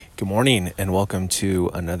Good morning and welcome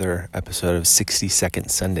to another episode of 60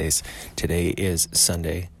 Second Sundays. Today is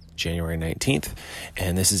Sunday, January 19th,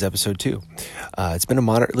 and this is episode 2. It's been a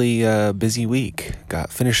moderately busy week.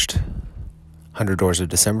 Got finished 100 doors of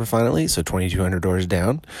December finally, so 2,200 doors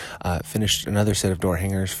down. Finished another set of door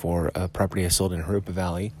hangers for a property I sold in Jurupa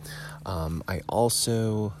Valley. I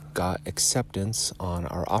also got acceptance on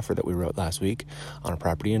our offer that we wrote last week on a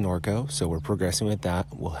property in Norco, so we're progressing with that.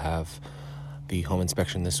 We'll have the home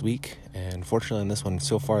inspection this week, and fortunately on this one,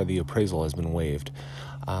 so far the appraisal has been waived.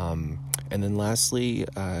 And then lastly,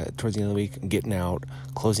 towards the end of the week, I'm getting out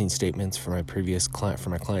closing statements for my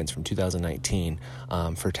clients from 2019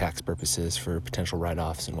 for tax purposes, for potential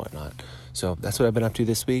write-offs and whatnot. So that's what I've been up to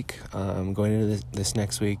this week. Going into this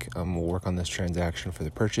next week, we'll work on this transaction for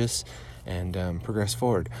the purchase and progress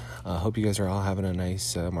forward. Hope you guys are all having a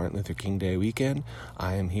nice Martin Luther King Day weekend.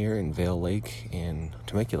 I am here in Vale Lake in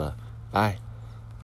Temecula. Bye.